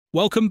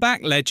Welcome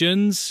back,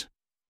 legends!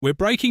 We're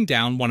breaking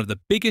down one of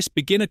the biggest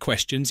beginner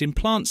questions in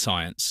plant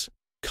science,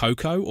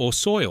 cocoa or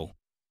soil.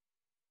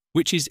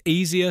 Which is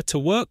easier to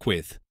work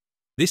with?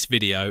 This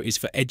video is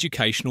for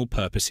educational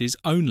purposes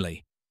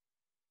only.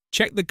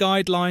 Check the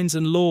guidelines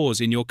and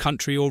laws in your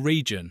country or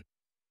region.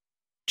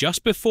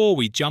 Just before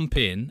we jump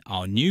in,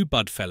 our new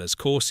Budfellas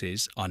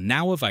courses are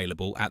now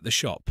available at the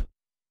shop.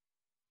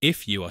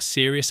 If you are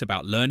serious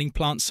about learning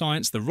plant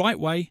science the right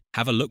way,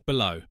 have a look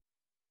below.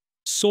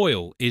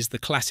 Soil is the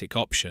classic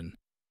option.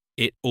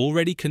 It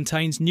already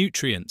contains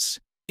nutrients,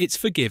 it's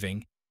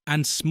forgiving,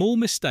 and small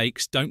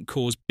mistakes don't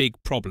cause big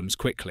problems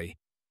quickly.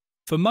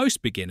 For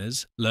most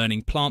beginners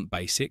learning plant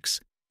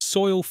basics,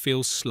 soil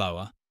feels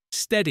slower,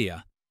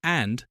 steadier,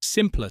 and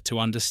simpler to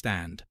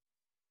understand.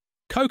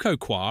 Coco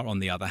coir, on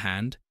the other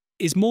hand,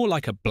 is more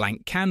like a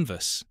blank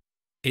canvas.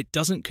 It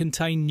doesn't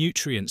contain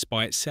nutrients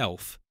by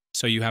itself,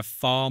 so you have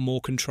far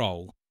more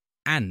control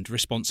and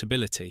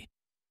responsibility.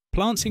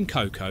 Plants in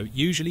cocoa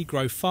usually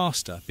grow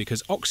faster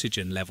because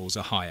oxygen levels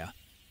are higher,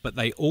 but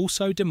they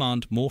also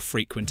demand more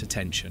frequent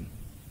attention.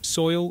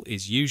 Soil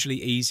is usually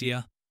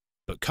easier,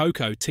 but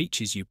cocoa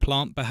teaches you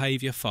plant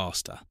behaviour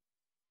faster.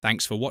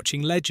 Thanks for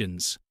watching,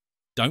 legends.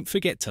 Don't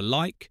forget to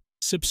like,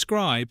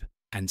 subscribe,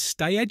 and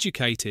stay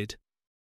educated.